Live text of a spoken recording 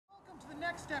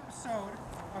next episode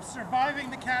of Surviving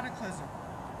the Cataclysm.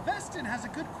 Veston has a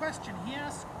good question. He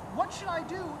asks, what should I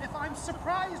do if I'm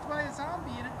surprised by a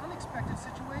zombie in an unexpected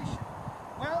situation?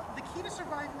 Well, the key to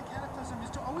surviving the Cataclysm is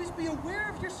to always be aware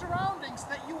of your surroundings so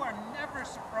that you are never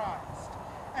surprised.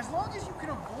 As long as you can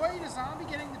avoid a zombie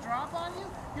getting the drop on you,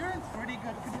 you're in pretty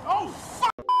good condition. Oh,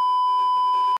 fuck!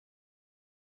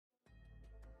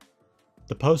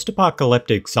 The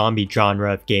post-apocalyptic zombie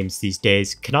genre of games these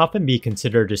days can often be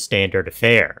considered a standard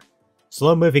affair.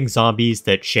 Slow-moving zombies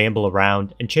that shamble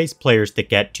around and chase players that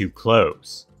get too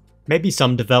close. Maybe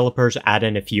some developers add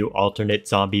in a few alternate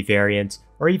zombie variants,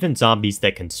 or even zombies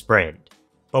that can sprint.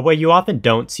 But what you often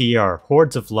don't see are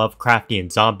hordes of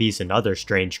Lovecraftian zombies and other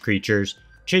strange creatures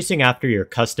chasing after your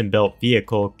custom-built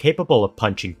vehicle capable of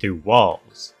punching through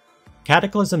walls.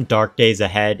 Cataclysm Dark Days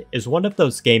Ahead is one of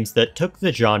those games that took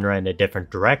the genre in a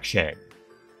different direction.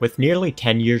 With nearly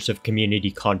 10 years of community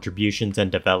contributions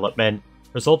and development,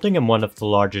 resulting in one of the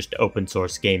largest open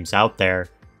source games out there,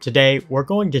 today we're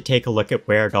going to take a look at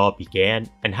where it all began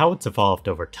and how it's evolved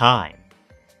over time.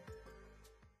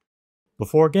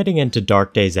 Before getting into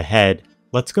Dark Days Ahead,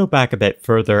 let's go back a bit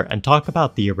further and talk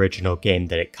about the original game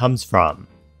that it comes from,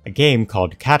 a game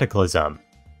called Cataclysm,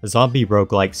 a zombie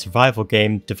roguelike survival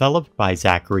game developed by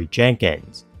Zachary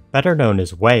Jenkins, better known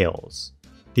as Wales.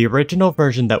 The original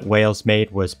version that Wales made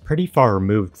was pretty far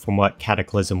removed from what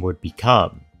Cataclysm would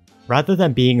become. Rather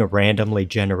than being a randomly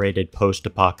generated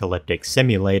post-apocalyptic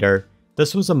simulator,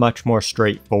 this was a much more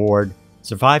straightforward,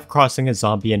 survive crossing a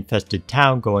zombie-infested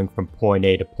town going from point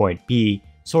A to point B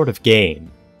sort of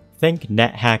game. Think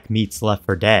NetHack meets Left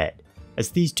 4 Dead, as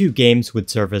these two games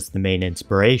would serve as the main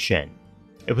inspiration.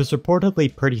 It was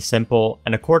reportedly pretty simple,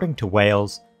 and according to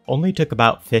Wales, only took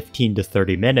about 15 to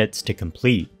 30 minutes to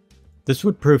complete. This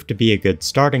would prove to be a good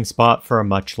starting spot for a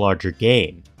much larger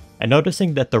game, and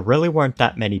noticing that there really weren't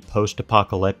that many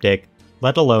post-apocalyptic,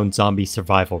 let alone zombie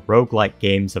survival roguelike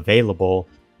games available,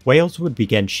 Wales would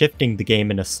begin shifting the game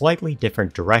in a slightly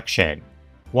different direction,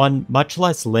 one much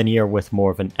less linear with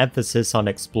more of an emphasis on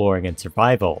exploring and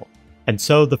survival, and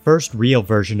so the first real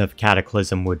version of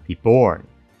Cataclysm would be born.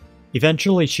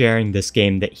 Eventually sharing this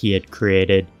game that he had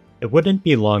created, it wouldn't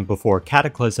be long before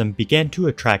Cataclysm began to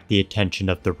attract the attention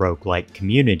of the roguelike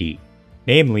community,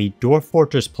 namely Dwarf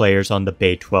Fortress players on the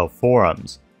Bay 12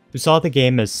 forums, who saw the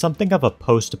game as something of a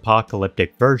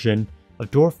post-apocalyptic version of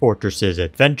Dwarf Fortress's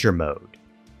adventure mode.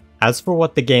 As for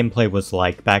what the gameplay was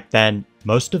like back then,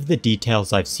 most of the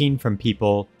details I've seen from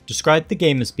people describe the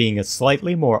game as being a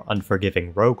slightly more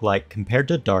unforgiving roguelike compared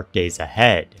to Dark Days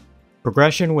Ahead.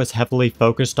 Progression was heavily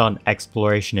focused on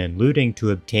exploration and looting to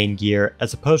obtain gear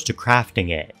as opposed to crafting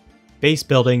it. Base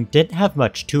building didn't have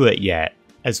much to it yet,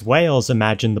 as Wales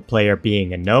imagined the player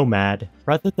being a nomad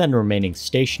rather than remaining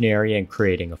stationary and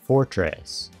creating a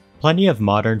fortress. Plenty of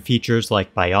modern features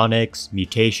like bionics,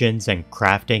 mutations, and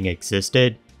crafting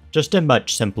existed, just in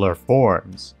much simpler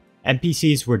forms.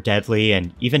 NPCs were deadly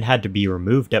and even had to be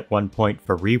removed at one point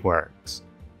for reworks.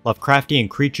 Lovecraftian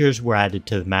creatures were added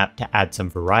to the map to add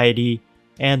some variety,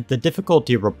 and the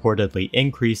difficulty reportedly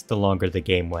increased the longer the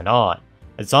game went on,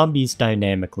 as zombies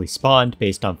dynamically spawned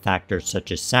based on factors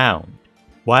such as sound.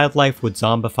 Wildlife would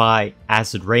zombify,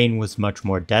 acid rain was much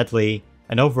more deadly,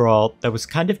 and overall, there was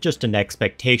kind of just an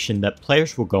expectation that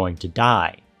players were going to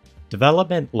die.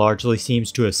 Development largely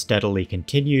seems to have steadily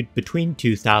continued between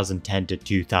 2010 to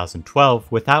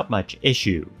 2012 without much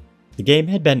issue. The game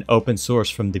had been open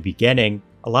source from the beginning,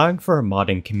 allowing for a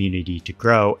modding community to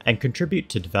grow and contribute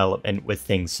to development with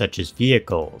things such as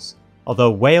vehicles,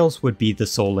 although Wales would be the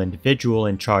sole individual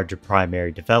in charge of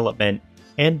primary development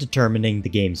and determining the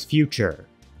game's future.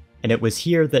 And it was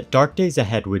here that Dark Days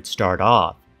Ahead would start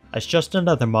off, as just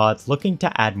another mod looking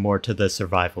to add more to the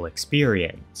survival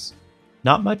experience.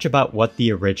 Not much about what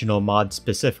the original mod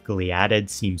specifically added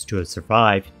seems to have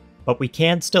survived, but we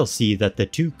can still see that the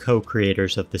two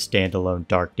co-creators of the standalone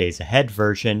Dark Days Ahead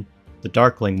version, the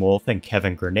Darkling Wolf and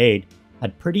Kevin Grenade,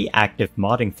 had pretty active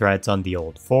modding threads on the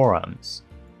old forums.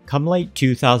 Come late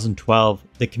 2012,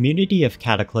 the community of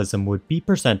Cataclysm would be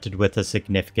presented with a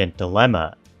significant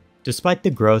dilemma. Despite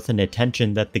the growth and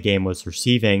attention that the game was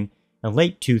receiving, in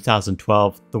late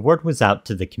 2012 the word was out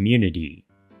to the community.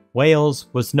 Wales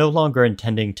was no longer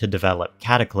intending to develop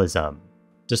Cataclysm.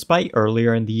 Despite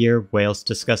earlier in the year Wales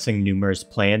discussing numerous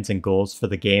plans and goals for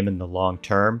the game in the long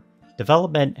term,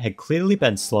 development had clearly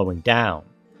been slowing down,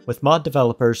 with mod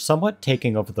developers somewhat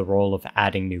taking over the role of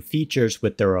adding new features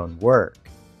with their own work.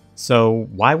 So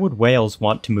why would Wales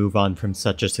want to move on from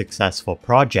such a successful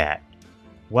project?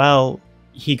 Well,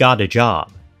 he got a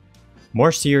job.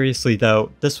 More seriously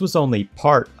though, this was only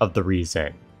part of the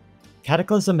reason.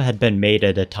 Cataclysm had been made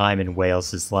at a time in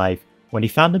Wales' life when he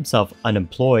found himself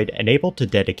unemployed and able to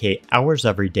dedicate hours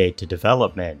every day to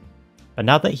development. But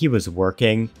now that he was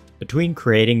working, between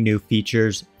creating new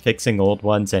features, fixing old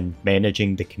ones, and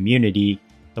managing the community,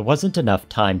 there wasn't enough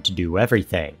time to do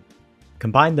everything.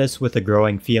 Combine this with a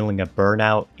growing feeling of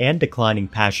burnout and declining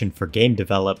passion for game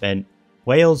development,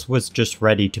 Wales was just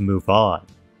ready to move on.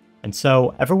 And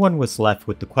so everyone was left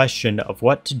with the question of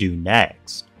what to do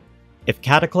next. If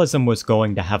Cataclysm was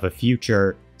going to have a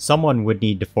future, someone would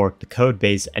need to fork the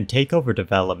codebase and take over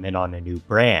development on a new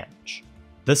branch.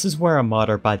 This is where a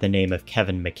modder by the name of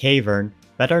Kevin McAvern,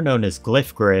 better known as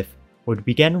Glyphgriff, would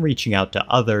begin reaching out to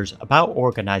others about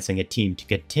organizing a team to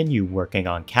continue working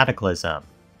on Cataclysm.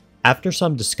 After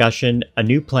some discussion, a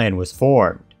new plan was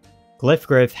formed.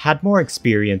 Glyphgriff had more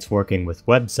experience working with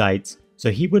websites, so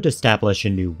he would establish a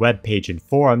new webpage and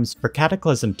forums for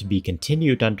Cataclysm to be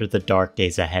continued under the Dark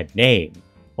Days Ahead name,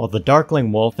 while the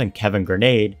Darkling Wolf and Kevin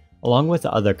Grenade, along with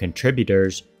other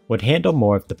contributors, would handle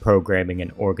more of the programming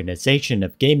and organization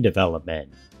of game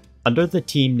development. Under the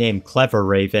team name Clever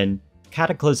Raven,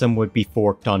 Cataclysm would be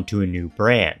forked onto a new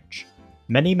branch.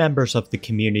 Many members of the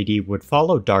community would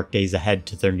follow Dark Days Ahead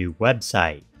to their new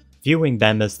website, viewing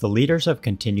them as the leaders of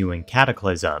continuing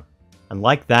Cataclysm, and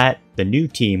like that, the new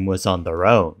team was on their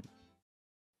own.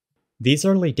 These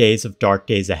early days of Dark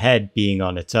Days Ahead being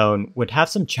on its own would have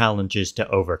some challenges to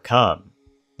overcome.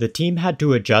 The team had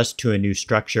to adjust to a new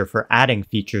structure for adding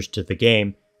features to the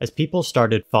game as people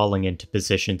started falling into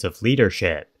positions of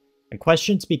leadership, and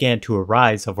questions began to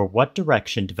arise over what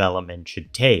direction development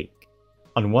should take.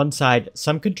 On one side,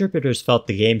 some contributors felt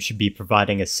the game should be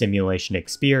providing a simulation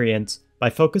experience by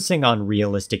focusing on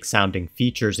realistic sounding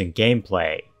features and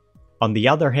gameplay. On the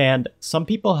other hand, some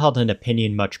people held an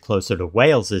opinion much closer to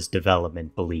Wales'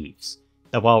 development beliefs,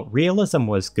 that while realism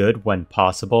was good when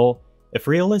possible, if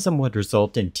realism would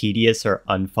result in tedious or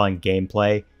unfun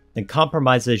gameplay, then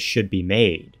compromises should be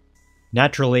made.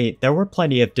 Naturally, there were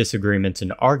plenty of disagreements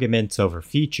and arguments over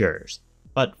features,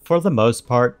 but for the most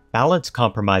part, balanced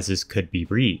compromises could be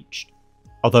reached.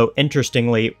 Although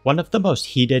interestingly, one of the most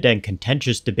heated and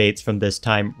contentious debates from this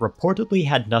time reportedly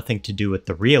had nothing to do with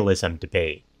the realism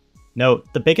debate. No,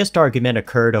 the biggest argument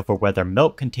occurred over whether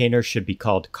milk containers should be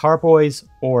called carboys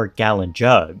or gallon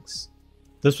jugs.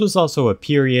 This was also a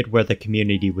period where the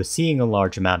community was seeing a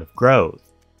large amount of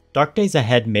growth. Dark Days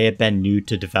Ahead may have been new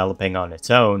to developing on its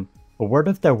own, but word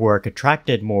of their work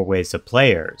attracted more waves of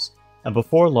players, and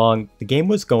before long, the game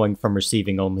was going from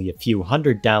receiving only a few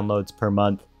hundred downloads per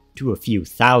month to a few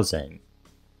thousand.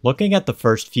 Looking at the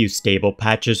first few stable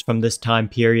patches from this time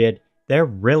period, there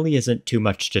really isn't too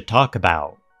much to talk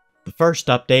about. The first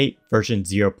update, version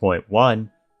 0.1,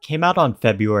 came out on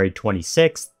February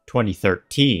 26,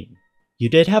 2013. You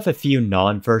did have a few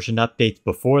non-version updates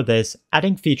before this,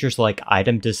 adding features like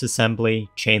item disassembly,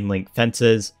 chain link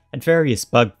fences, and various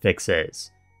bug fixes,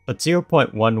 but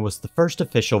 0.1 was the first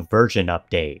official version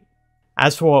update.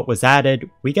 As for what was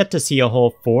added, we get to see a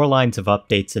whole 4 lines of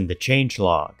updates in the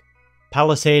changelog.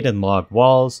 Palisade and log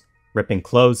walls, ripping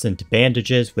clothes into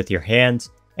bandages with your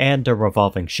hands, and a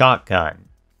revolving shotgun.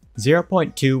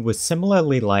 0.2 was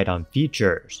similarly light on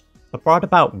features, but brought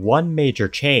about one major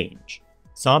change.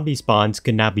 Zombie spawns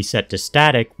could now be set to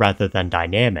static rather than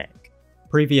dynamic.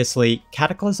 Previously,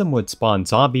 Cataclysm would spawn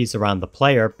zombies around the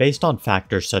player based on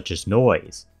factors such as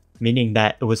noise, meaning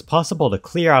that it was possible to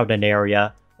clear out an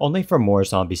area only for more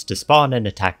zombies to spawn and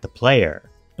attack the player.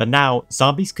 But now,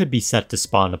 zombies could be set to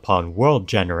spawn upon world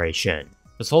generation,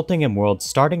 resulting in worlds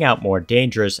starting out more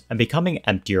dangerous and becoming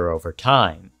emptier over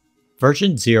time.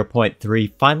 Version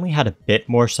 0.3 finally had a bit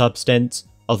more substance,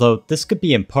 although this could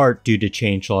be in part due to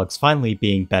changelogs finally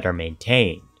being better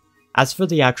maintained. As for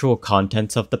the actual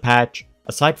contents of the patch,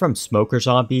 aside from smoker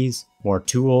zombies, more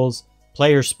tools,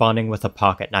 players spawning with a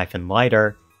pocket knife and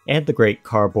lighter, and the great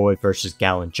carboy versus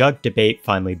gallon jug debate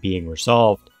finally being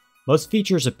resolved, most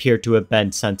features appear to have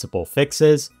been sensible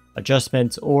fixes,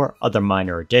 adjustments, or other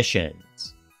minor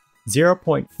additions.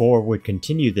 0.4 would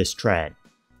continue this trend.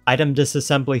 Item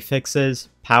disassembly fixes,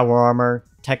 power armor,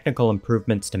 technical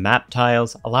improvements to map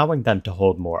tiles allowing them to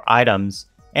hold more items,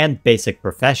 and basic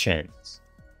professions.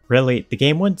 Really, the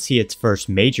game wouldn't see its first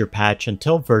major patch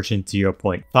until version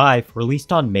 0.5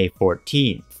 released on May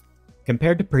 14th.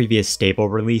 Compared to previous stable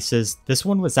releases, this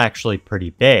one was actually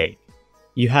pretty big.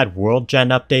 You had world gen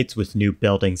updates with new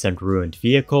buildings and ruined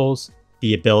vehicles,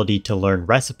 the ability to learn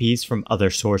recipes from other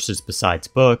sources besides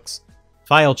books,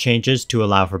 file changes to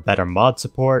allow for better mod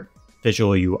support,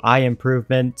 visual UI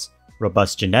improvements,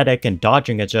 robust genetic and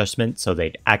dodging adjustments so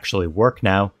they'd actually work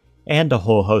now, and a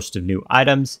whole host of new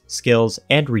items, skills,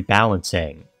 and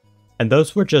rebalancing. And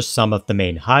those were just some of the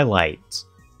main highlights.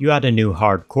 You had a new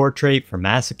hardcore trait for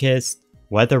masochists,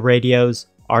 weather radios,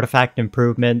 artifact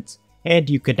improvements, and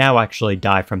you could now actually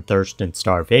die from thirst and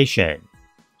starvation.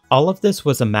 All of this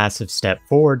was a massive step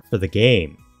forward for the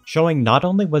game, showing not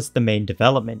only was the main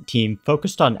development team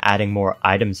focused on adding more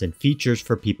items and features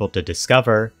for people to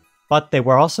discover, but they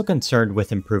were also concerned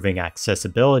with improving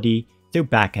accessibility through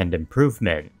back-end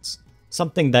improvements,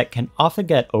 something that can often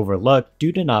get overlooked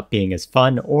due to not being as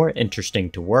fun or interesting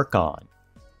to work on.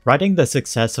 Riding the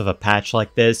success of a patch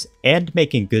like this and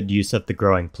making good use of the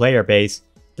growing player base,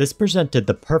 this presented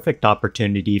the perfect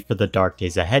opportunity for the Dark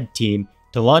Days Ahead team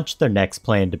to launch their next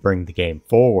plan to bring the game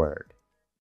forward.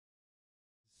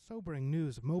 Sobering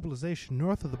news of mobilization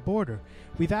north of the border.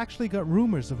 We've actually got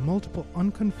rumors of multiple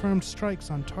unconfirmed strikes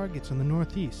on targets in the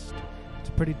northeast. It's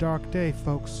a pretty dark day,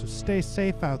 folks, so stay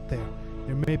safe out there.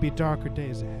 There may be darker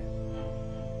days ahead.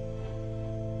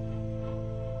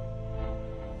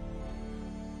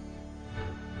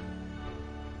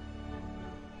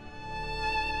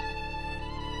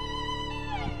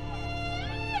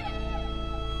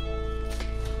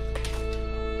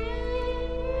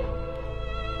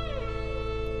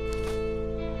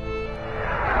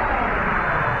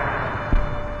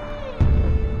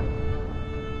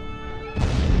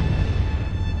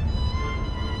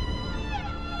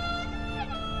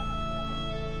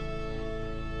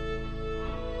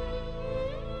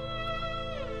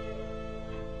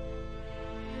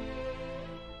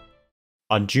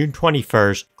 On June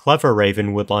 21st, Clever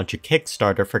Raven would launch a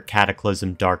Kickstarter for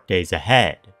Cataclysm Dark Days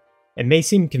Ahead. It may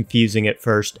seem confusing at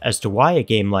first as to why a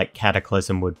game like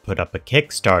Cataclysm would put up a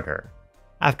Kickstarter.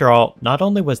 After all, not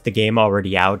only was the game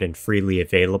already out and freely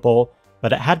available,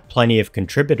 but it had plenty of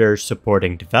contributors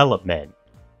supporting development.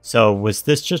 So was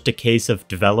this just a case of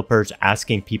developers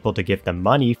asking people to give them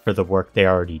money for the work they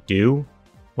already do?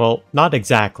 Well, not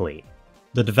exactly.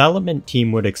 The development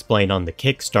team would explain on the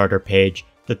Kickstarter page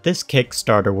that this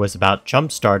Kickstarter was about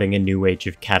jumpstarting a new age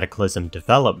of Cataclysm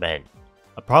development.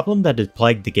 A problem that has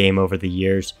plagued the game over the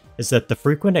years is that the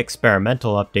frequent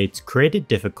experimental updates created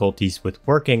difficulties with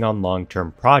working on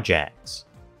long-term projects.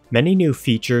 Many new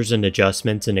features and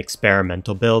adjustments in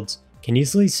experimental builds can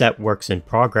easily set works in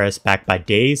progress back by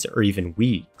days or even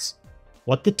weeks.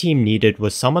 What the team needed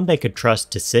was someone they could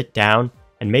trust to sit down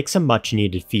and make some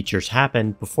much-needed features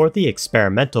happen before the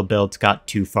experimental builds got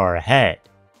too far ahead.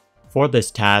 For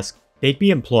this task, they'd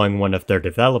be employing one of their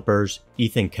developers,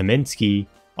 Ethan Kaminsky,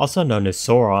 also known as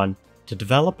Sauron, to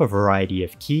develop a variety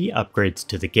of key upgrades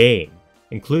to the game,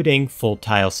 including full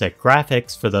tileset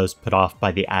graphics for those put off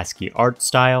by the ASCII art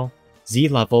style,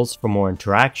 Z-levels for more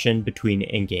interaction between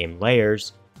in-game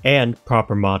layers, and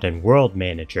proper modern world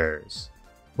managers.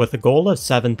 With a goal of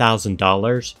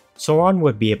 $7,000, Sauron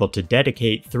would be able to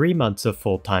dedicate 3 months of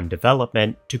full-time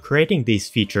development to creating these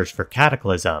features for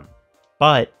Cataclysm.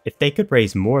 But if they could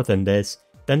raise more than this,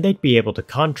 then they'd be able to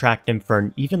contract him for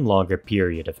an even longer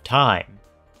period of time.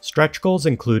 Stretch goals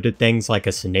included things like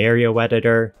a scenario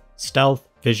editor, stealth,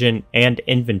 vision, and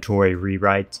inventory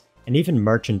rewrites, and even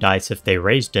merchandise if they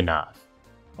raised enough.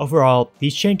 Overall,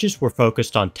 these changes were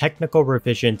focused on technical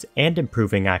revisions and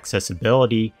improving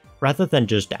accessibility rather than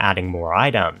just adding more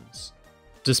items.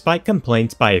 Despite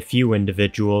complaints by a few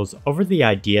individuals over the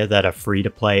idea that a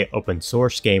free-to-play open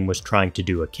source game was trying to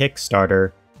do a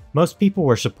Kickstarter, most people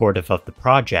were supportive of the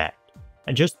project,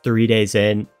 and just 3 days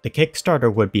in, the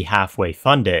Kickstarter would be halfway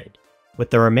funded,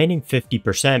 with the remaining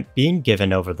 50% being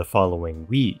given over the following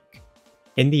week.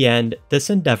 In the end, this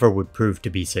endeavor would prove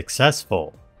to be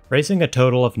successful, raising a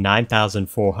total of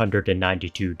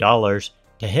 $9,492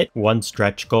 to hit one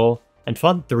stretch goal and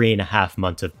fund 3.5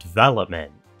 months of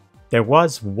development. There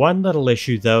was one little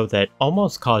issue though that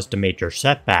almost caused a major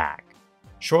setback.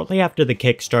 Shortly after the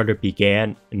Kickstarter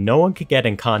began, no one could get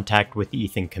in contact with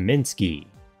Ethan Kaminsky.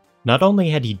 Not only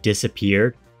had he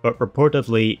disappeared, but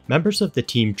reportedly, members of the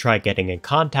team tried getting in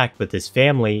contact with his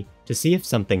family to see if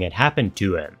something had happened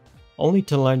to him, only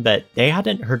to learn that they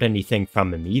hadn't heard anything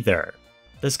from him either.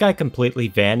 This guy completely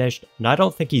vanished, and I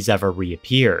don't think he's ever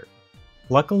reappeared.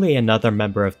 Luckily, another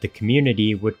member of the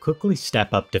community would quickly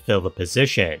step up to fill the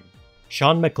position.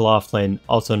 Sean McLaughlin,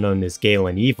 also known as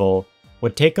Galen Evil,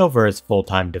 would take over as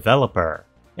full-time developer,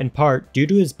 in part due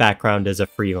to his background as a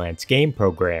freelance game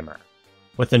programmer.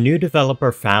 With a new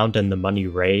developer found and the money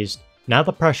raised, now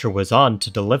the pressure was on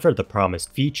to deliver the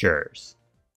promised features.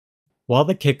 While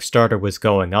the Kickstarter was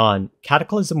going on,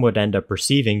 Cataclysm would end up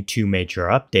receiving 2 major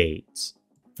updates.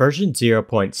 Version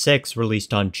 0.6,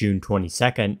 released on June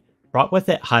 22nd, brought with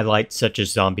it highlights such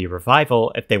as zombie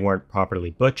revival if they weren't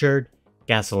properly butchered,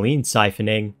 gasoline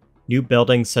siphoning, new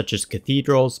buildings such as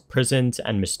cathedrals, prisons,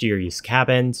 and mysterious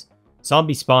cabins,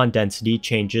 Zombie spawn density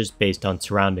changes based on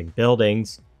surrounding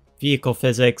buildings, vehicle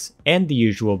physics, and the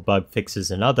usual bug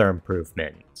fixes and other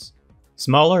improvements.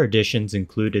 Smaller additions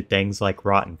included things like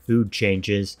rotten food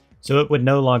changes, so it would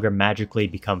no longer magically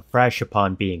become fresh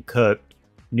upon being cooked,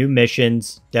 new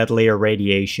missions, deadlier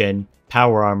radiation,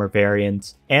 power armor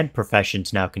variants, and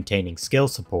professions now containing skill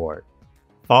support.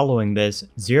 Following this,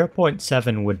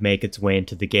 0.7 would make its way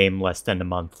into the game less than a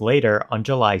month later on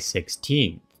July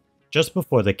 16th, just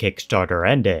before the Kickstarter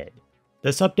ended.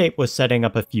 This update was setting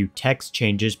up a few text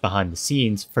changes behind the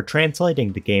scenes for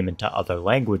translating the game into other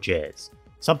languages,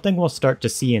 something we'll start to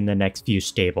see in the next few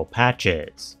stable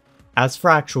patches. As for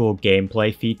actual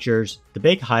gameplay features, the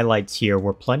big highlights here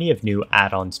were plenty of new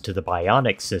add-ons to the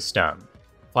Bionic system.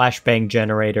 Flashbang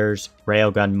generators,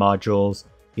 railgun modules,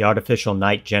 the artificial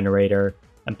night generator,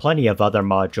 and plenty of other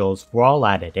modules were all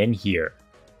added in here.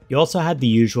 You also had the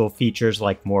usual features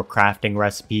like more crafting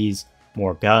recipes,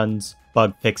 more guns,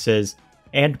 bug fixes,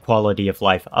 and quality of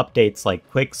life updates like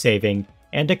quick saving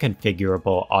and a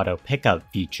configurable auto pickup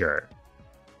feature.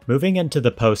 Moving into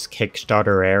the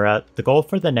post-Kickstarter era, the goal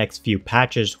for the next few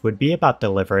patches would be about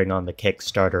delivering on the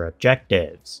Kickstarter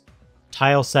objectives.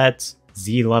 Tile sets,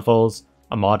 Z-levels,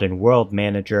 a modern world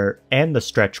manager, and the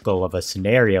stretch goal of a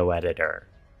scenario editor.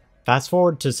 Fast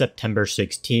forward to September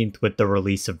 16th with the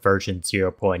release of version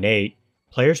 0.8,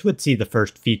 players would see the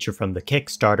first feature from the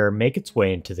Kickstarter make its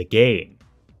way into the game.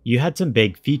 You had some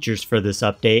big features for this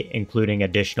update, including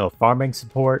additional farming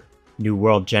support, new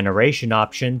world generation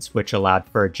options which allowed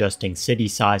for adjusting city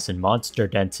size and monster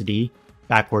density,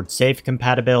 backward save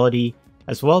compatibility,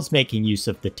 as well as making use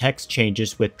of the text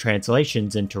changes with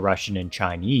translations into Russian and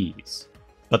Chinese.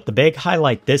 But the big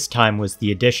highlight this time was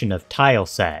the addition of tile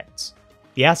sets.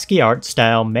 The ASCII art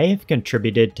style may have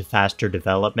contributed to faster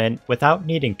development without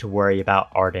needing to worry about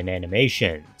art and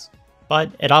animations,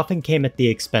 but it often came at the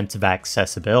expense of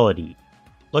accessibility.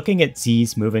 Looking at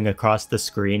Z's moving across the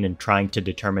screen and trying to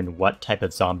determine what type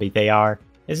of zombie they are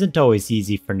isn't always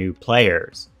easy for new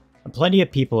players, and plenty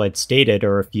of people had stated a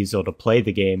refusal to play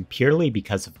the game purely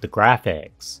because of the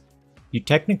graphics. You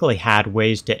technically had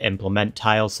ways to implement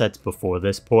tile sets before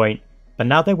this point, but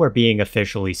now they were being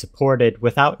officially supported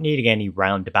without needing any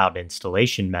roundabout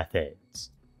installation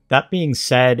methods. That being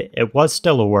said, it was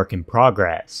still a work in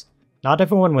progress. Not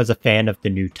everyone was a fan of the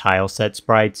new tile set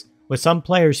sprites, with some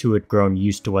players who had grown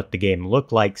used to what the game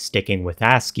looked like sticking with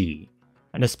ASCII,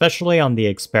 and especially on the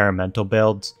experimental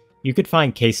builds, you could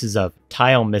find cases of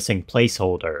tile missing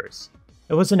placeholders.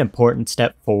 It was an important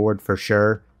step forward for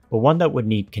sure, but one that would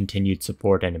need continued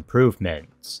support and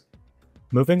improvements.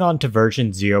 Moving on to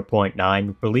version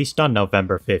 0.9, released on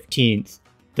November 15th,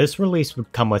 this release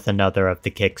would come with another of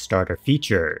the Kickstarter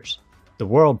features, the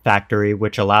World Factory,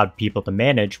 which allowed people to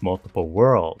manage multiple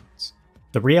worlds.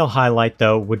 The real highlight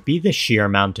though would be the sheer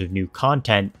amount of new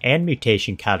content and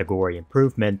mutation category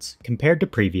improvements compared to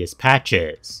previous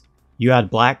patches. You had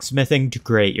blacksmithing to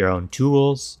create your own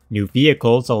tools, new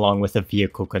vehicles along with a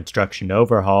vehicle construction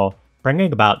overhaul,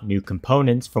 bringing about new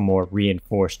components for more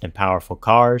reinforced and powerful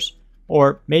cars,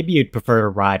 or maybe you'd prefer to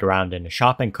ride around in a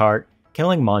shopping cart,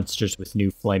 killing monsters with new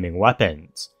flaming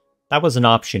weapons. That was an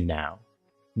option now.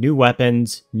 New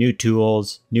weapons, new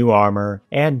tools, new armor,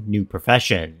 and new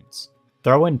professions.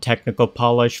 Throw in technical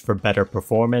polish for better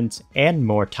performance and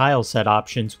more tile set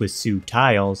options with Sioux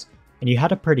tiles, and you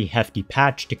had a pretty hefty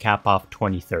patch to cap off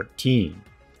 2013.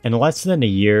 In less than a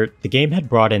year, the game had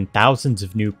brought in thousands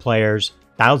of new players,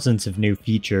 thousands of new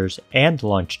features, and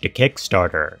launched a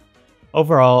Kickstarter.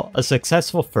 Overall, a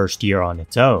successful first year on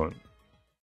its own.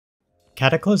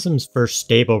 Cataclysm's first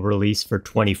stable release for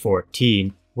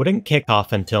 2014 wouldn't kick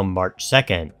off until March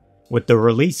 2nd, with the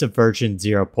release of version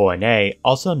 0.8,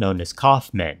 also known as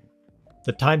Kaufman.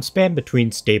 The time span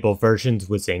between stable versions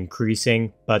was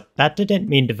increasing, but that didn't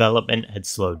mean development had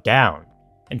slowed down.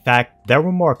 In fact, there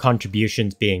were more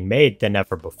contributions being made than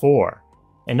ever before,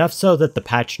 enough so that the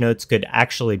patch notes could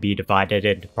actually be divided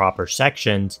into proper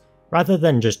sections, rather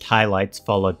than just highlights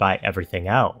followed by everything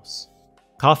else.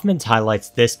 Kaufman's highlights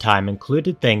this time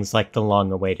included things like the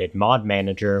long-awaited mod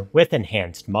manager with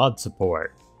enhanced mod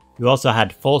support. You also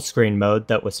had full screen mode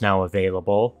that was now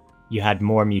available, you had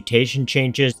more mutation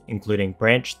changes including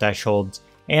branch thresholds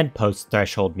and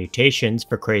post-threshold mutations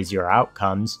for crazier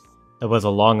outcomes, there was a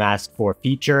long-asked for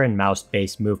feature in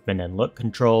mouse-based movement and look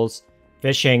controls,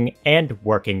 fishing, and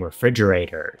working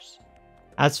refrigerators.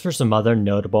 As for some other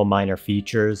notable minor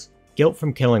features, guilt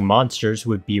from killing monsters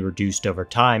would be reduced over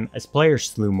time as players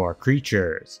slew more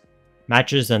creatures.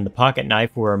 Matches and the pocket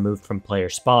knife were removed from player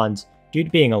spawns due to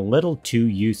being a little too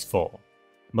useful.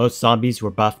 Most zombies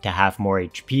were buffed to have more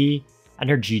HP,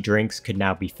 energy drinks could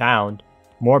now be found,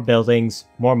 more buildings,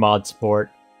 more mod support,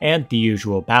 and the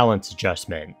usual balance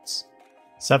adjustments.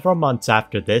 Several months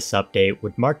after this update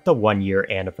would mark the 1-year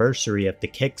anniversary of the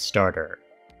Kickstarter.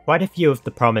 Quite a few of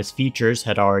the promised features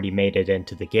had already made it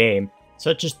into the game,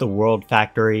 such as the World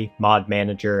Factory, Mod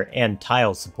Manager, and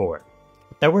tile support.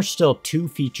 But there were still 2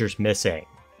 features missing: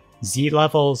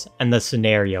 Z-levels and the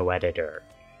Scenario Editor.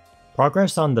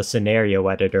 Progress on the Scenario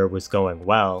Editor was going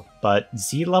well, but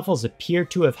Z-levels appear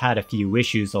to have had a few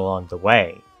issues along the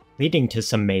way, leading to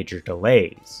some major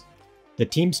delays. The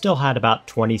team still had about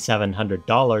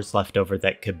 $2,700 left over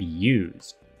that could be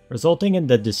used, resulting in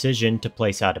the decision to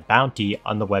place out a bounty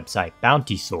on the website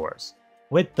Bounty Source,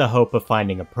 with the hope of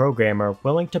finding a programmer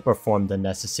willing to perform the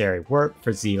necessary work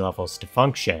for Z-levels to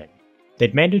function.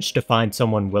 They'd managed to find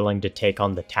someone willing to take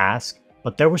on the task,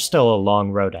 but there was still a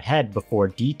long road ahead before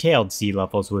detailed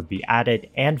Z-levels would be added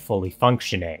and fully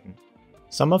functioning.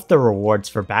 Some of the rewards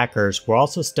for backers were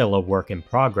also still a work in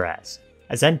progress,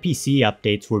 as NPC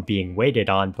updates were being waited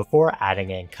on before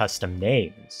adding in custom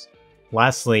names.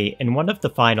 Lastly, in one of the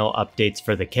final updates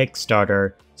for the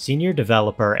Kickstarter, senior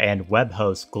developer and web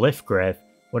host Glyphgriff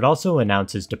would also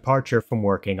announce his departure from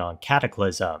working on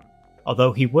Cataclysm,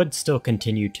 although he would still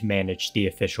continue to manage the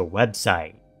official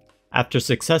website. After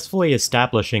successfully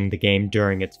establishing the game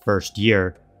during its first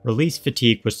year, release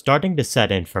fatigue was starting to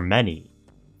set in for many.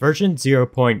 Version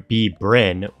 0.b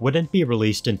Bryn wouldn't be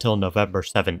released until November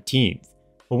 17th,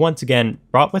 but once again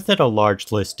brought with it a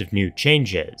large list of new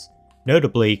changes,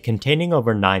 notably containing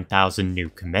over 9,000 new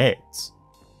commits.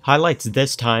 Highlights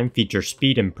this time feature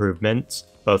speed improvements,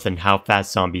 both in how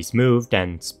fast zombies moved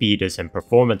and speed as in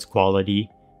performance quality,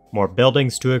 more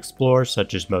buildings to explore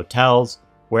such as motels,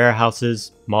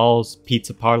 warehouses, malls,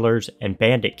 pizza parlors, and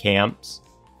bandit camps.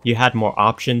 You had more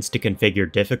options to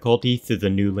configure difficulty through the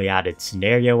newly added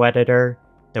Scenario Editor.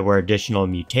 There were additional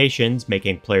mutations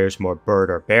making players more bird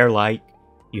or bear-like.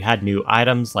 You had new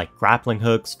items like grappling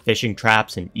hooks, fishing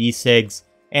traps, and e-cigs,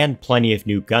 and plenty of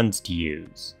new guns to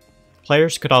use.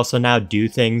 Players could also now do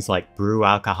things like brew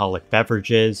alcoholic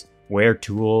beverages, wear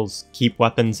tools, keep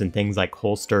weapons in things like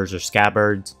holsters or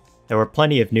scabbards. There were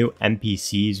plenty of new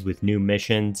NPCs with new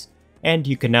missions, and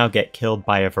you can now get killed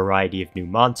by a variety of new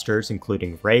monsters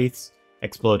including wraiths,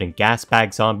 exploding gas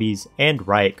bag zombies, and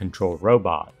riot control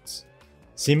robots.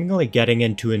 Seemingly getting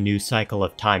into a new cycle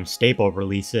of time-stable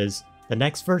releases, the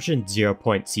next version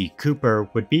 0.c Cooper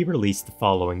would be released the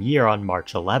following year on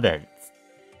March 11th.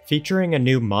 Featuring a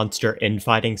new monster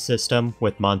infighting system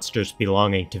with monsters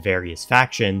belonging to various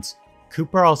factions,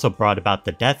 Cooper also brought about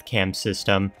the death cam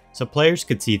system so players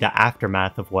could see the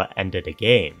aftermath of what ended a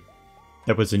game.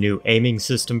 There was a new aiming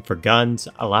system for guns,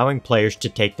 allowing players to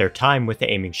take their time with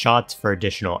aiming shots for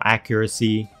additional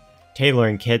accuracy.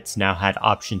 Tailoring kits now had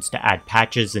options to add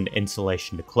patches and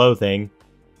insulation to clothing.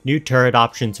 New turret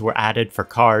options were added for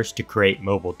cars to create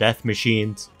mobile death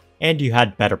machines, and you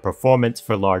had better performance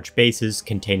for large bases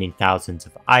containing thousands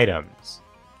of items.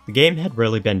 The game had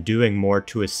really been doing more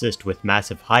to assist with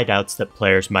massive hideouts that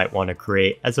players might want to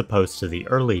create as opposed to the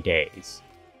early days.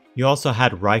 You also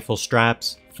had rifle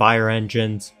straps, fire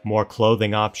engines, more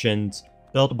clothing options,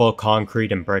 buildable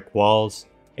concrete and brick walls,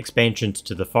 expansions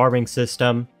to the farming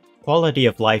system, quality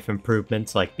of life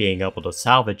improvements like being able to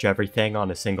salvage everything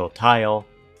on a single tile,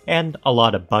 and a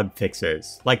lot of bug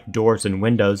fixes, like doors and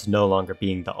windows no longer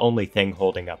being the only thing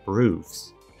holding up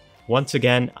roofs. Once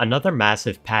again, another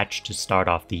massive patch to start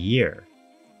off the year.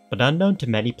 But unknown to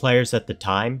many players at the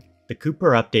time, the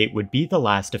Cooper update would be the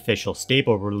last official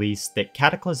stable release that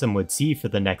Cataclysm would see for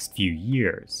the next few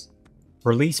years.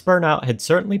 Release burnout had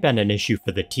certainly been an issue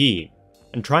for the team,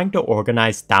 and trying to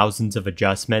organize thousands of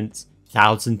adjustments,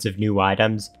 thousands of new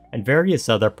items, and various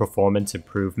other performance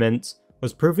improvements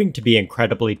was proving to be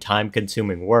incredibly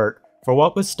time-consuming work for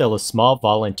what was still a small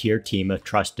volunteer team of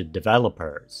trusted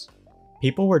developers.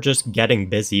 People were just getting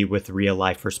busy with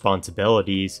real-life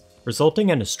responsibilities, resulting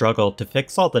in a struggle to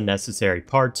fix all the necessary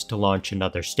parts to launch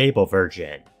another stable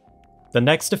version. The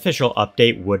next official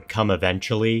update would come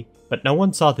eventually, but no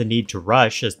one saw the need to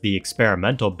rush as the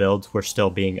experimental builds were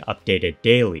still being updated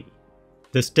daily.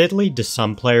 This did lead to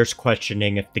some players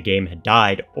questioning if the game had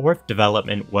died or if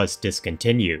development was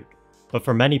discontinued. But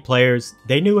for many players,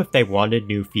 they knew if they wanted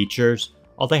new features,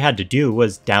 all they had to do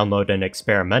was download an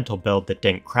experimental build that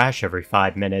didn't crash every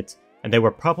 5 minutes, and they were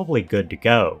probably good to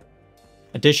go.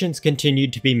 Additions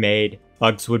continued to be made,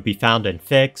 bugs would be found and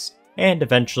fixed, and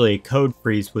eventually a code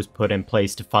freeze was put in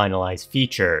place to finalize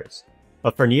features.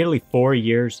 But for nearly 4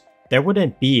 years, there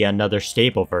wouldn't be another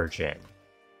stable version.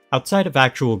 Outside of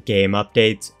actual game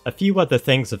updates, a few other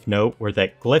things of note were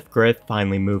that Glyphgriff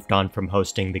finally moved on from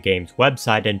hosting the game's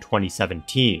website in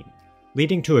 2017.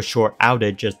 leading to a short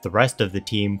outage as the rest of the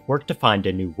team worked to find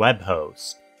a new web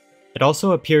host. It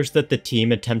also appears that the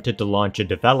team attempted to launch a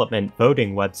development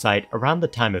voting website around the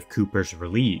time of Cooper's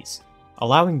release,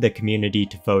 allowing the community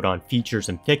to vote on features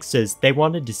and fixes they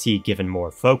wanted to see given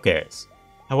more focus.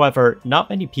 However, not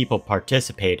many people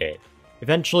participated,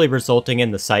 eventually resulting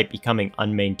in the site becoming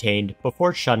unmaintained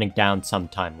before shutting down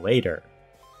sometime later.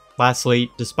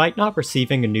 Lastly, despite not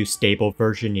receiving a new stable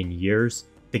version in years,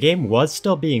 the game was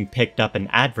still being picked up and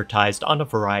advertised on a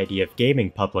variety of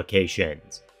gaming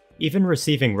publications, even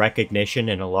receiving recognition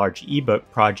in a large ebook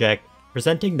project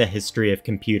presenting the history of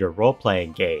computer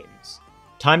role-playing games.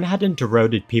 Time hadn't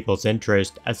eroded people's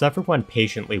interest as everyone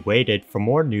patiently waited for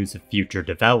more news of future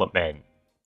development.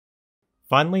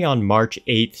 Finally, on March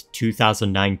 8,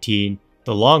 2019,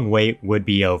 the long wait would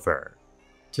be over.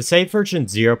 To say version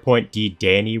 0.d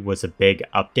Danny was a big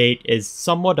update is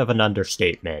somewhat of an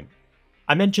understatement.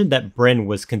 I mentioned that Bryn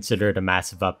was considered a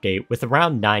massive update with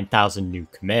around 9,000 new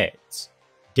commits.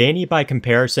 Danny, by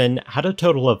comparison, had a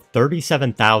total of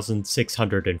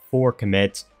 37,604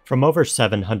 commits from over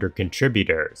 700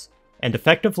 contributors, and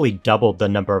effectively doubled the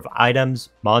number of items,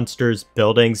 monsters,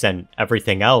 buildings, and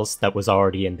everything else that was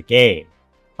already in the game.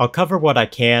 I'll cover what I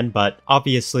can, but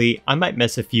obviously I might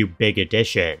miss a few big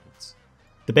additions.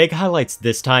 The big highlights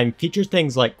this time feature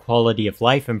things like quality of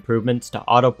life improvements to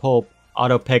auto-pull,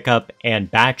 auto-pickup,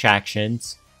 and batch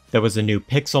actions. There was a new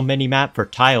pixel minimap for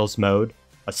tiles mode,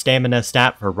 a stamina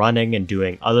stat for running and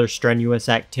doing other strenuous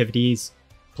activities.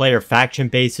 Player faction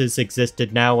bases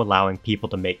existed now, allowing people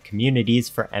to make communities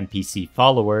for NPC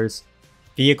followers.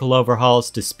 Vehicle overhauls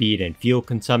to speed and fuel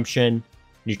consumption.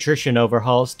 Nutrition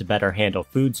overhauls to better handle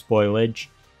food spoilage.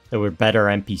 There were better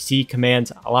NPC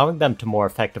commands, allowing them to more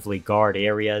effectively guard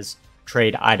areas,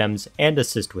 trade items, and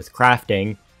assist with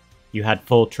crafting. You had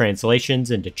full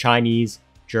translations into Chinese,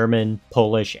 German,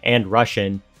 Polish, and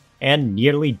Russian, and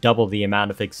nearly double the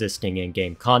amount of existing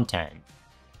in-game content.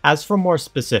 As for more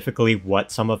specifically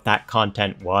what some of that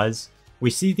content was, we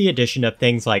see the addition of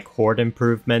things like horde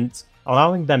improvements,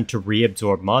 allowing them to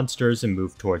reabsorb monsters and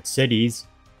move towards cities,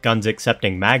 guns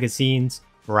accepting magazines,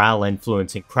 morale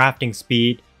influencing crafting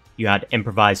speed. You had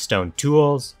improvised stone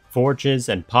tools, forges,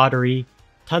 and pottery,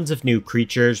 tons of new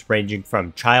creatures ranging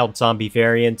from child zombie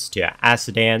variants to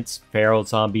acid ants, feral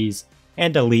zombies,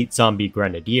 and elite zombie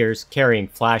grenadiers carrying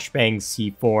flashbangs,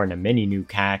 C4, and a mini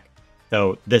nuke hack,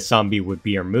 though this zombie would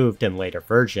be removed in later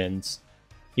versions.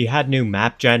 You had new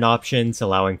map gen options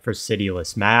allowing for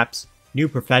cityless maps, new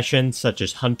professions such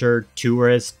as hunter,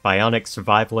 tourist, bionic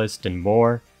survivalist, and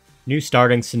more, new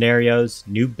starting scenarios,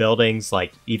 new buildings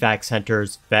like evac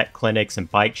centers, vet clinics,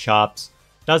 and bike shops,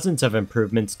 dozens of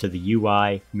improvements to the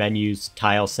UI, menus,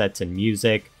 tile sets, and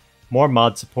music, more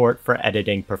mod support for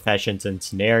editing professions and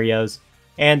scenarios,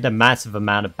 and a massive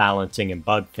amount of balancing and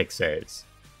bug fixes.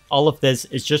 All of this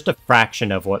is just a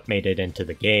fraction of what made it into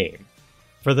the game.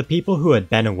 For the people who had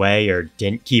been away or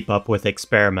didn't keep up with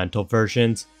experimental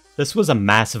versions, this was a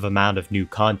massive amount of new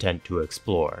content to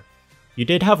explore. You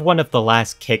did have one of the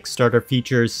last Kickstarter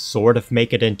features sort of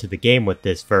make it into the game with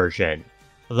this version,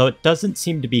 although it doesn't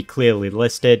seem to be clearly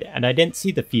listed and I didn't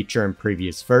see the feature in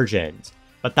previous versions,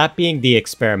 but that being the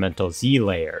experimental Z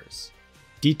layers.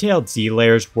 Detailed Z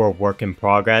layers were a work in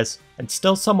progress, and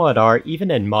still somewhat are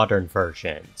even in modern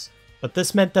versions, but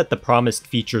this meant that the promised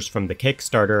features from the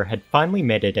Kickstarter had finally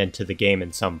made it into the game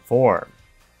in some form.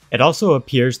 It also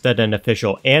appears that an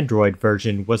official Android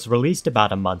version was released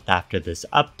about a month after this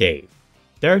update.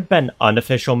 There had been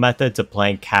unofficial methods of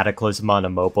playing Cataclysm on a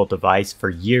mobile device for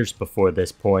years before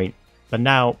this point, but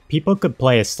now people could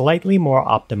play a slightly more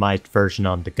optimized version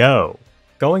on the go.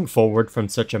 Going forward from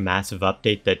such a massive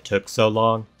update that took so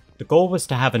long, the goal was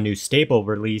to have a new stable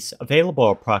release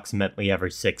available approximately every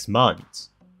 6 months.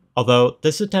 Although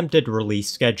this attempted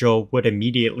release schedule would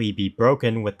immediately be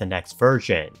broken with the next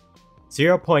version.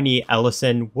 0.e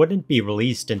Ellison wouldn't be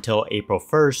released until April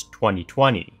 1st,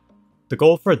 2020. The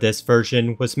goal for this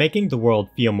version was making the world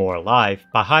feel more alive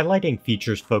by highlighting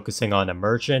features focusing on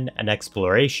immersion and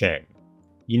exploration.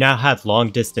 You now had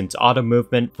long-distance auto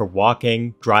movement for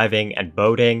walking, driving, and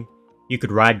boating. You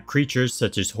could ride creatures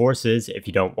such as horses if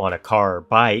you don't want a car or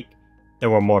bike. There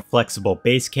were more flexible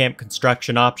base camp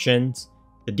construction options.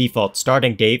 The default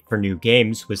starting date for new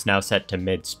games was now set to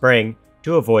mid-spring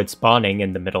to avoid spawning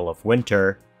in the middle of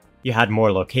winter. You had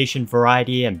more location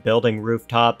variety and building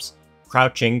rooftops,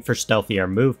 crouching for stealthier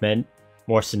movement,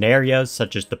 more scenarios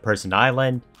such as the Prison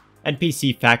Island,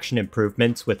 NPC faction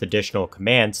improvements with additional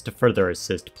commands to further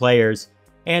assist players,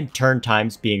 and turn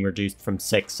times being reduced from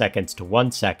 6 seconds to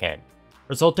 1 second,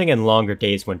 resulting in longer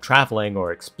days when traveling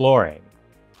or exploring.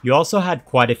 You also had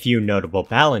quite a few notable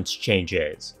balance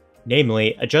changes,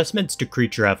 namely adjustments to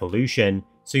creature evolution,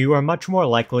 so you are much more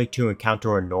likely to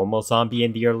encounter a normal zombie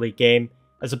in the early game,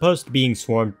 as opposed to being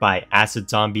swarmed by acid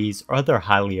zombies or other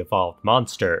highly evolved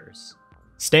monsters.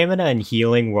 Stamina and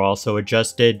healing were also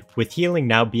adjusted, with healing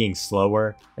now being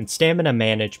slower, and stamina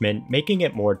management making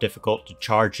it more difficult to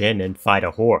charge in and fight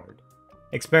a horde.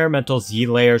 Experimental Z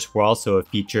layers were also a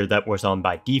feature that was on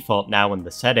by default now in the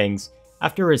settings,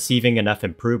 after receiving enough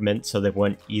improvement so they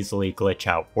wouldn't easily glitch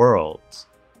out worlds.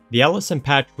 The Ellison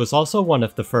patch was also one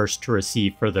of the first to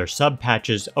receive further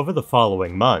sub-patches over the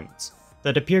following months,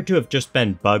 that appeared to have just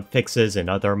been bug fixes and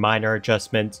other minor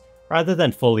adjustments, rather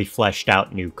than fully fleshed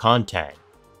out new content.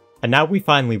 And now we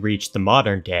finally reached the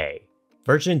modern day.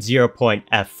 Version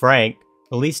 0.F Frank,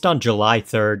 released on July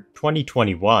 3rd,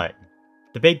 2021.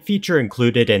 The big feature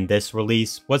included in this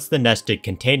release was the nested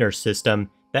container system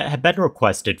that had been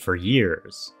requested for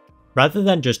years. Rather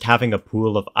than just having a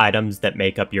pool of items that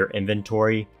make up your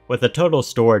inventory, with a total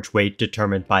storage weight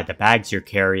determined by the bags you're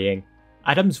carrying,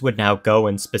 items would now go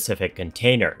in specific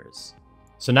containers.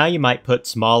 So now you might put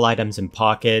small items in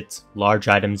pockets, large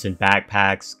items in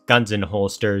backpacks, guns in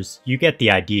holsters, you get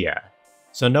the idea.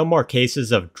 So no more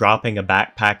cases of dropping a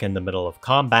backpack in the middle of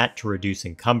combat to reduce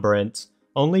encumbrance,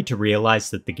 only to realize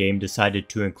that the game decided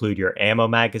to include your ammo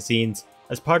magazines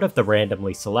as part of the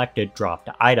randomly selected dropped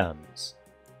items.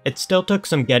 It still took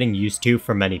some getting used to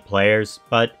for many players,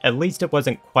 but at least it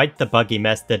wasn't quite the buggy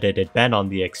mess that it had been on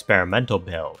the experimental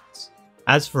builds.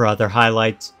 As for other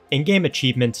highlights, in-game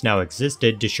achievements now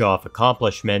existed to show off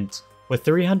accomplishments, with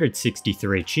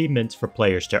 363 achievements for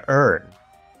players to earn.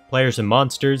 Players and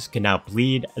monsters can now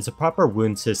bleed, as a proper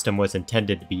wound system was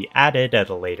intended to be added at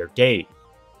a later date.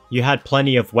 You had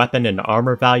plenty of weapon and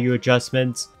armor value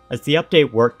adjustments, as the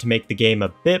update worked to make the game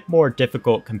a bit more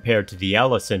difficult compared to the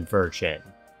Ellison version.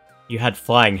 You had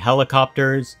flying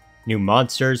helicopters, new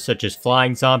monsters such as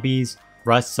flying zombies,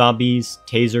 rust zombies,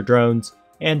 taser drones,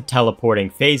 and teleporting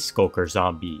phase skulker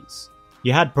zombies.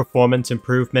 You had performance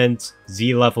improvements,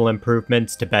 Z-level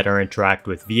improvements to better interact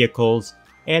with vehicles,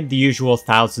 and the usual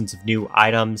thousands of new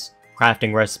items,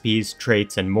 crafting recipes,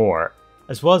 traits, and more,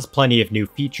 as well as plenty of new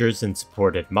features and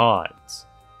supported mods.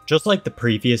 Just like the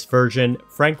previous version,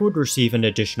 Frank would receive an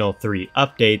additional 3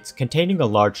 updates containing a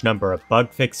large number of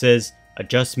bug fixes,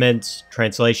 adjustments,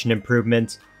 translation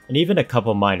improvements, and even a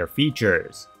couple minor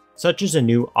features, such as a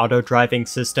new auto-driving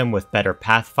system with better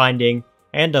pathfinding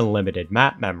and unlimited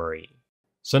map memory.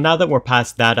 So now that we're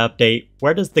past that update,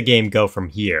 where does the game go from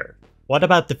here? What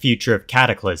about the future of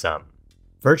Cataclysm?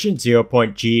 Version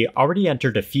 0.G already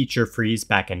entered a feature freeze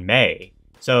back in May,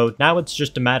 so now it's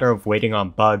just a matter of waiting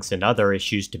on bugs and other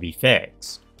issues to be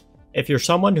fixed. If you're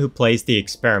someone who plays the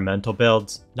experimental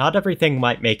builds, not everything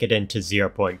might make it into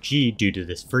 0.G due to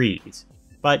this freeze,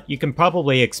 but you can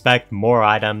probably expect more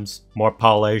items, more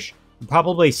polish, and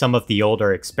probably some of the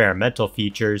older experimental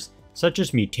features, such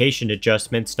as mutation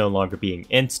adjustments no longer being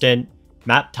instant,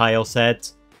 map tile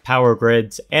sets, power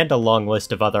grids, and a long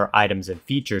list of other items and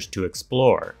features to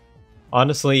explore.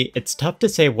 Honestly, it's tough to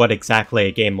say what exactly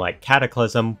a game like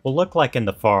Cataclysm will look like in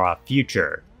the far-off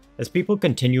future, as people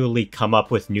continually come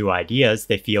up with new ideas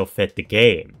they feel fit the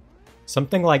game.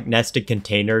 Something like nested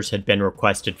containers had been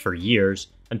requested for years,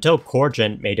 until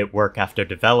Corgent made it work after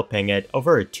developing it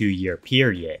over a 2-year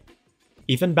period.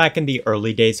 Even back in the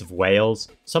early days of Wales,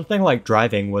 something like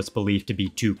driving was believed to be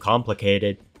too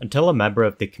complicated, until a member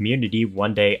of the community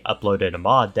one day uploaded a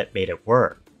mod that made it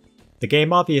work. The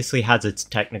game obviously has its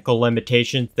technical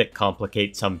limitations that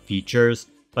complicate some features,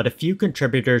 but a few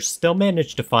contributors still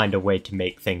managed to find a way to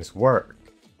make things work.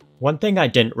 One thing I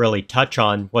didn't really touch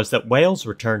on was that Wales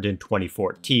returned in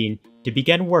 2014 to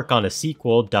begin work on a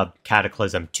sequel dubbed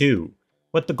Cataclysm 2,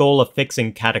 with the goal of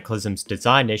fixing Cataclysm's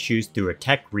design issues through a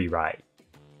tech rewrite.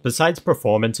 Besides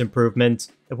performance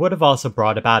improvements, it would have also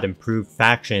brought about improved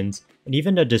factions and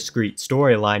even a discrete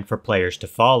storyline for players to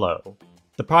follow.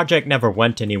 The project never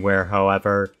went anywhere,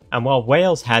 however, and while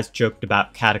Wales has joked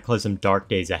about Cataclysm Dark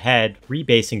Days Ahead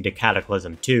rebasing to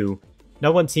Cataclysm 2,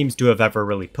 no one seems to have ever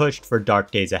really pushed for Dark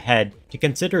Days Ahead to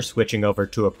consider switching over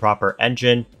to a proper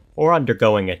engine or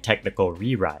undergoing a technical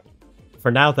rewrite. For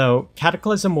now though,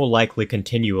 Cataclysm will likely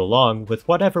continue along with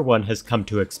what everyone has come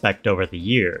to expect over the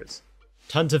years.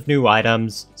 Tons of new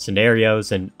items,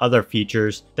 scenarios, and other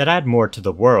features that add more to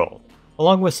the world,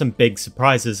 along with some big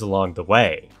surprises along the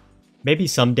way. Maybe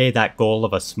someday that goal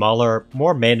of a smaller,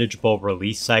 more manageable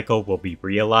release cycle will be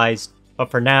realized, but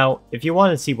for now, if you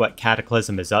want to see what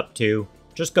Cataclysm is up to,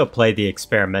 just go play the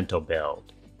experimental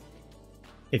build.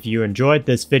 If you enjoyed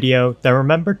this video, then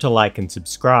remember to like and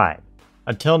subscribe.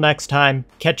 Until next time,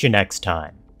 catch you next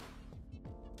time.